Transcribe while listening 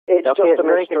It's Y'all just can't a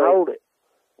drink and mystery. hold it.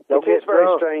 Don't It is get very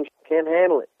drunk. strange. Can't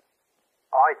handle it.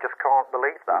 I just can't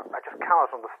believe that. I just cannot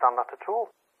understand that at all.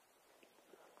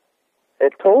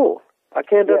 At all. I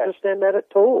can't Yes. understand that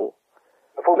at all.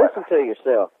 Listen to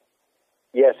yourself.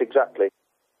 Yes, exactly.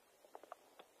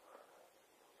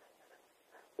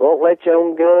 Won't let you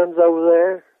own guns over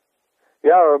there.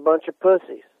 Y'all are a bunch of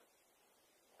pussies.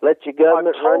 Let your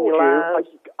government I've run told your you, lives.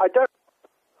 I don't.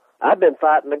 I've been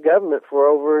fighting the government for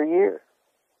over a year.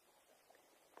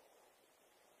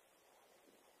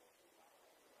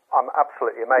 I'm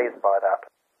absolutely amazed by that.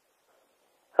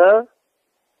 Huh?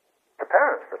 The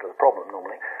parents that are the problem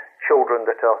normally. Children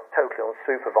that are totally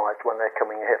unsupervised when they're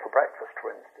coming here for breakfast, for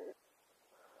instance.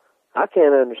 I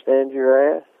can't understand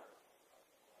your ass.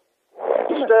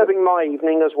 Disturbing my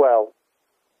evening as well.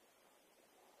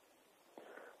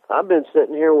 I've been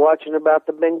sitting here watching about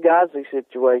the Benghazi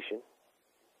situation.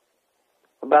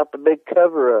 About the big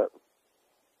cover-up.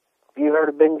 Have you heard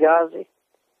of Benghazi?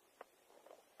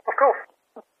 Of course.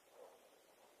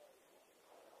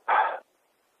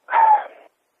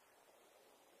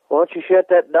 Why don't you shut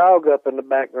that dog up in the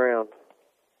background?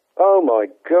 Oh my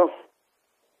God.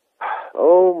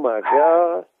 Oh my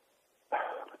God.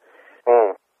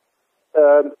 Oh.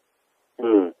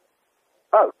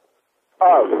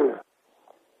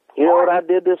 You know what I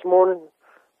did this morning?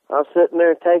 I was sitting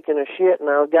there taking a shit and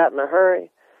I got in a hurry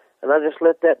and I just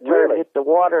let that turd Really? hit the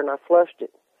water and I flushed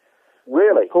it.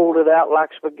 Really? Pulled it out like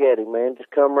spaghetti, man.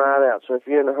 Just come right out. So if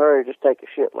you're in a hurry, just take a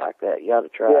shit like that. You ought to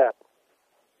try Yeah. it.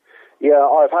 Yeah,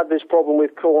 I've had this problem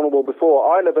with Cornwall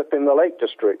before. I live up in the Lake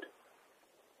District.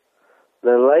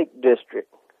 The Lake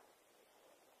District.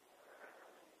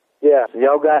 Yeah. So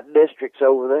y'all got districts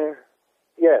over there?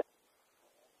 Yeah.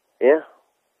 Yeah?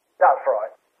 That's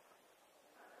right.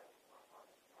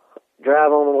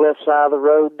 Drive on the left side of the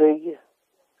road, do you?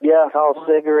 Yeah. Call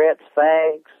cigarettes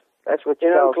fags? That's what you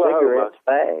In call Oklahoma. cigarettes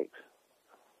fags.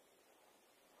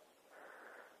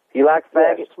 You like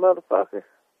faggots, Yes. motherfucker?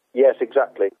 Yes,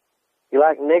 exactly. You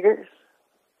like niggers?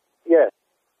 Yes.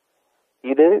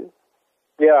 You do?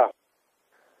 Yeah.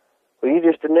 Well, you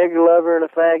just a nigger lover and a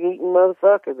fag-eating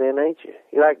motherfucker then, ain't you?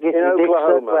 You like getting In your dick sucked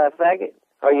Oklahoma. by a faggot?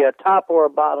 Are you a top or a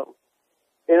bottom?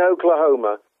 In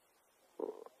Oklahoma.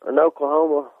 In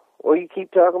Oklahoma? What do you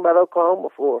keep talking about Oklahoma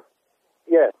for?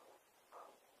 Yes.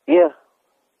 Yeah.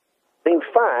 In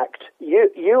fact,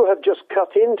 you have just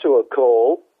cut into a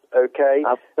call, okay,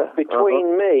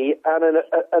 between me and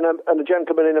a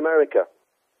gentleman in America.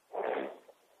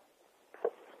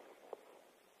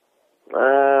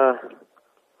 I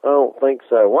don't think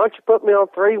so. Why don't you put me on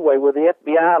three-way with the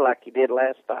FBI like you did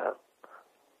last time?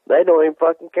 They don't even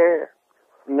fucking care.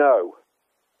 No.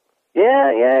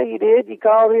 Yeah, you did. You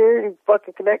called here and you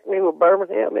fucking connected me with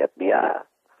Birmingham FBI.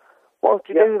 Why don't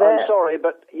you do that? I'm sorry,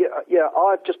 but yeah,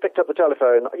 I've just picked up the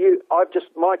telephone.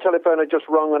 My telephone had just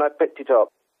rung and I picked it up.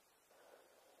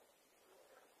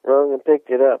 Rung and picked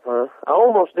it up, huh? I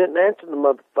almost didn't answer the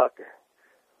motherfucker.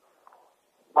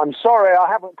 I'm sorry, I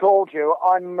haven't called you.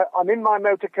 I'm in my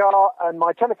motor car and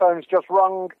my telephone's just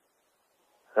rung.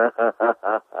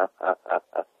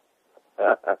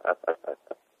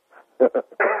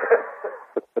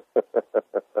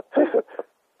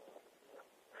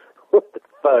 What the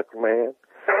fuck, man?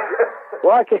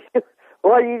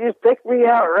 Why you just pick me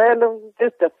out random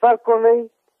just to fuck with me?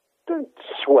 Don't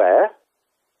swear.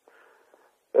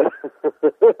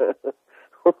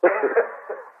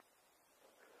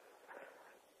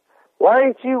 Why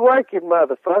ain't you working,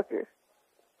 motherfucker?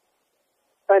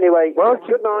 Anyway,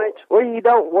 good night. Well, you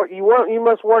don't work. You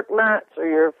must work nights, or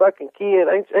you're a fucking kid.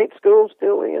 Ain't school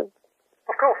still in?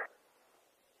 Of course.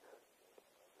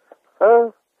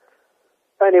 Huh?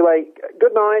 Anyway,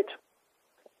 good night.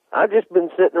 I've just been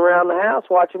sitting around the house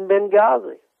watching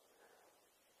Benghazi.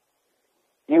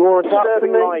 You want to talk to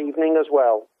Disturbing me? my evening as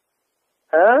well.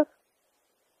 Huh?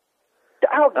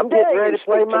 I'm getting ready to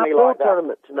play my pool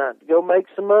tournament tonight to go make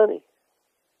some money.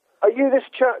 Are you this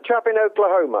chap in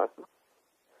Oklahoma?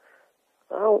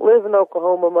 I don't live in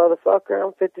Oklahoma, motherfucker.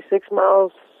 I'm 56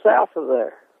 miles south of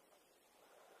there.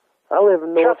 I live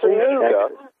in Northeast Chattanooga?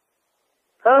 Texas.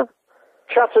 Huh?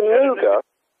 Chattanooga?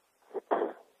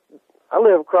 I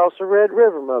live across the Red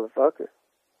River, motherfucker.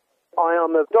 I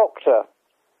am a doctor.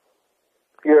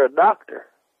 You're a doctor.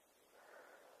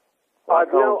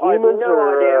 I've no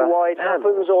idea why it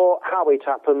happens or how it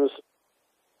happens.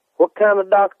 What kind of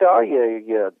doctor are you? Are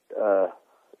you a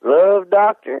love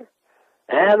doctor?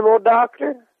 Animal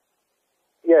doctor?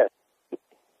 Yes.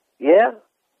 Yeah?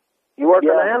 You work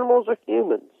Yeah. on animals or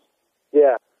humans?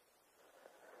 Yeah.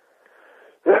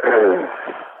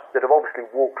 That have obviously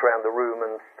walked around the room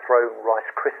and thrown Rice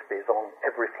Krispies on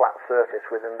every flat surface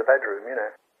within the bedroom, you know.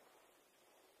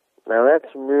 Now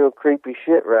that's some real creepy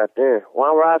shit right there.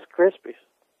 Why Rice Krispies?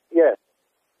 Yeah.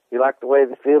 You like the way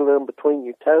they feel them between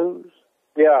your toes?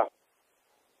 Yeah.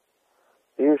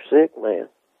 You're sick, man.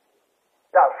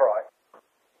 That's right.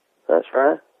 That's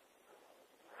right.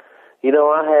 You know,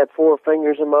 I had 4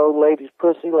 fingers in my old lady's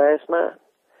pussy last night.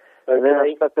 Okay. And then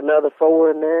I stuck another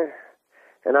 4 in there,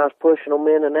 and I was pushing them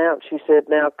in and out. She said,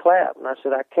 now clap. And I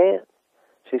said, I can't.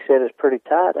 She said, it's pretty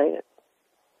tight, ain't it?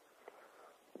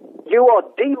 You are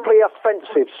deeply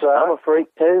offensive, sir. I'm a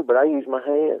freak, too, but I use my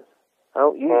hands. I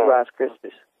don't use Rice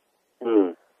Krispies.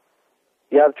 Mm.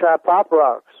 You ought to try Pop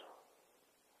Rocks.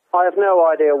 I have no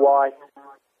idea why.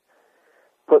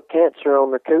 Put cancer on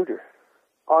their cooter.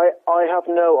 I have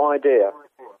no idea.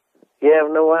 You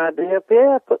have no idea?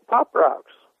 Yeah, put Pop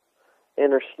Rocks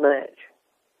in her snatch.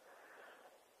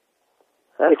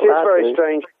 That's It is very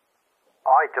strange.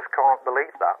 I just can't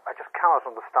believe that. I just cannot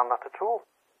understand that at all.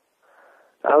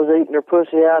 I was eating her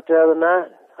pussy out the other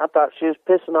night. I thought she was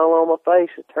pissing all on my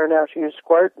face. It turned out she was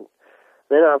squirting.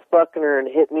 Then I was fucking her and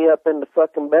it hit me up in the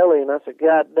fucking belly, and I said,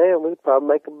 God damn, we could probably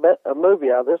make a movie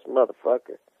out of this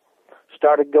motherfucker.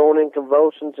 Started going in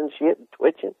convulsions and shit and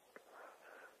twitching.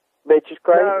 Bitch is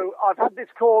crazy. No, I've had this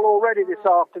call already this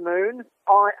afternoon.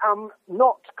 I am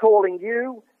not calling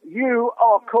you. You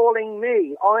are calling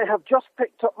me. I have just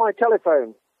picked up my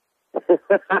telephone.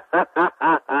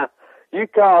 You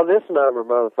call this number,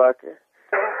 motherfucker.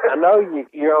 I know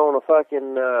you're on a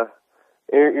fucking,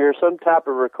 you're some type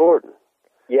of recording.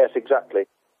 Yes, exactly.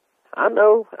 I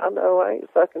know. I ain't a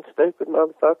fucking stupid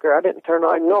motherfucker. I didn't turn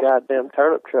on the goddamn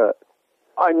turnip truck.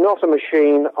 I'm not a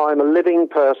machine. I'm a living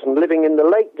person living in the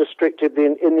Lake District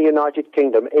in the United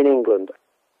Kingdom, in England.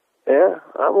 Yeah,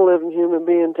 I'm a living human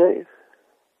being, too.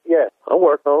 Yeah. I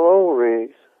work on oil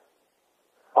rigs.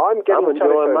 I'm getting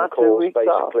telephone calls,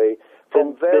 basically,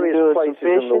 from various places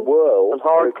in the world. And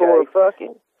hardcore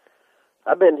fucking.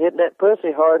 I've been hitting that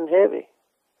pussy hard and heavy.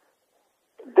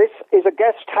 This is a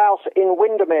guest house in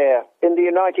Windermere, in the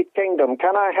United Kingdom.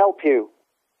 Can I help you?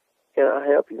 Can I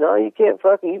help you? No, you can't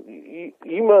fucking...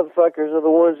 You motherfuckers are the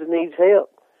ones that needs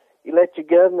help. You let your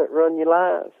government run your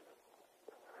lives.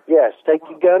 Yes. Take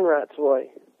your gun rights away.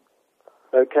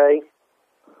 Okay.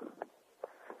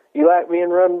 You like being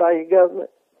run by your government?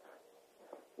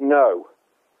 No.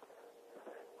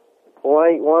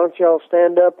 Why don't y'all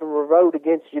stand up and revolt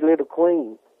against your little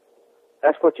queen?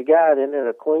 That's what you got, isn't it,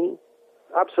 a queen?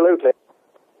 Absolutely.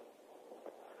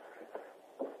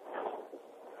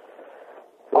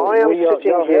 I am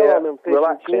sitting here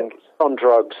relaxing on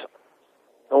drugs.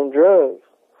 On drugs?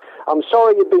 I'm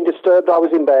sorry you've been disturbed. I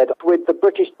was in bed with the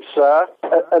British sir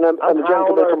and a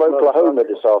gentleman from Oklahoma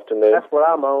this afternoon. That's what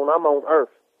I'm on. I'm on Earth.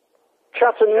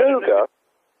 Chattanooga?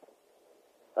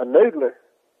 A noodler?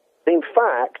 In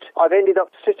fact, I've ended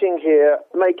up sitting here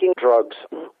making drugs.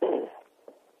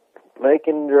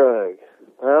 Making drugs.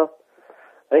 Well,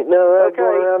 ain't no drugs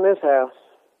going around this house.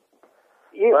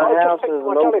 My house is an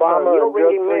Obama You're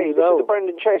ringing me. drug-free This is zone. the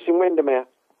Brendan Chase in Windermere.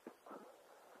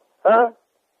 Huh?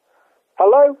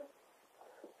 Hello?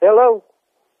 Hello?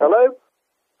 Hello?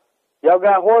 Y'all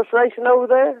got horse racing over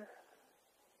there?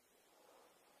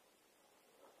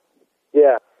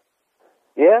 Yeah.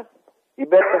 Yeah? You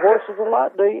bet the horses a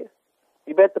lot, do you?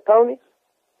 You bet the ponies?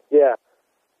 Yeah.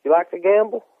 You like to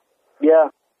gamble? Yeah.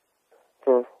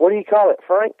 For, what do you call it,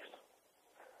 Franks?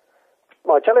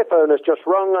 My telephone has just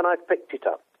rung and I've picked it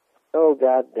up. Oh,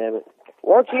 God damn it.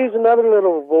 Why don't you use another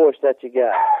little voice that you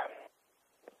got?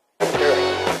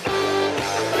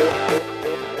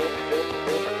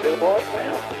 What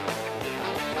now?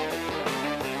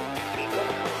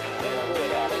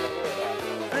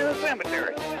 In the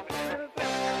cemetery.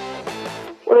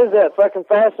 What is that, fucking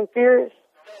Fast and Furious?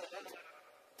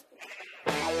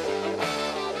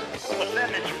 What's that,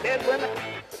 some dead women?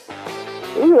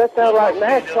 Ooh, that sounds like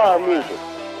NASCAR music.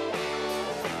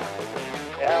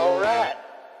 Yeah, all right.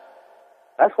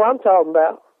 That's what I'm talking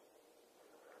about.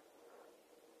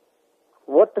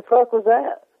 What the fuck was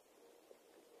that?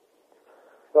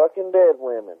 Fucking dead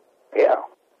women. Yeah.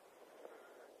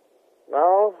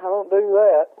 No, I don't do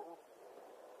that.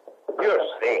 You're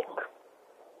sick.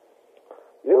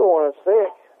 You're the one that's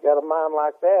sick. Got a mind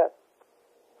like that.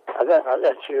 I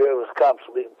got you here with cops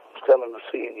will be coming to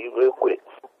see you real quick.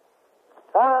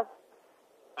 Huh?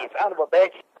 You son of a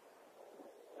bitch.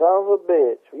 Son of a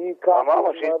bitch. You cop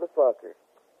mama, this motherfucker.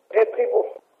 Dead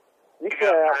people. You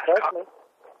can't out-cuss me.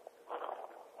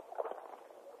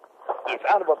 You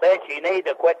son of a bitch, you need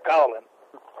to quit calling.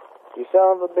 You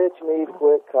son of a bitch, you need to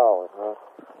quit calling, huh?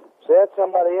 See, that's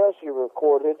somebody else you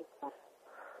recorded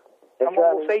I'm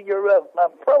going to say you're a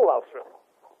parole officer.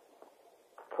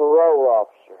 Parole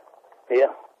officer. Yeah.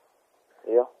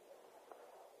 Yeah.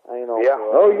 I ain't no Yeah.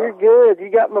 parole. Oh, you're good.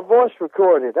 You got my voice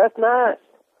recorded. That's nice.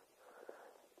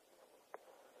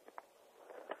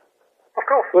 Of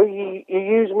course. Well, you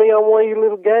use me on one of your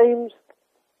little games?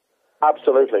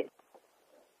 Absolutely.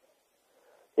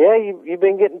 Yeah, you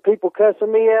been getting people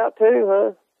cussing me out too,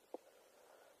 huh?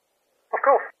 Of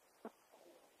course.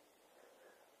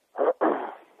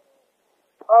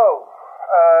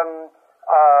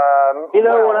 You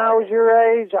know, when I was your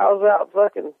age, I was out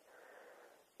fucking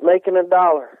making $1,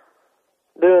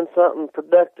 doing something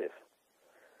productive.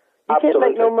 You can't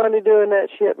make no money doing that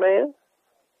shit, man.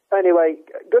 Anyway,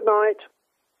 good night.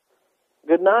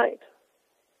 Good night.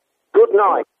 Good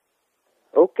night.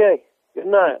 Okay, good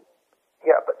night.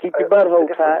 Yeah, but keep your butthole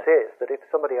the tight. difference is that if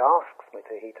somebody asks me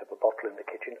to heat up a bottle in the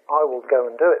kitchen, I will go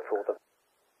and do it for them.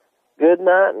 Good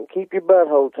night and keep your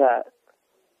butthole tight.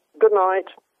 Good night.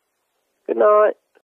 Good night.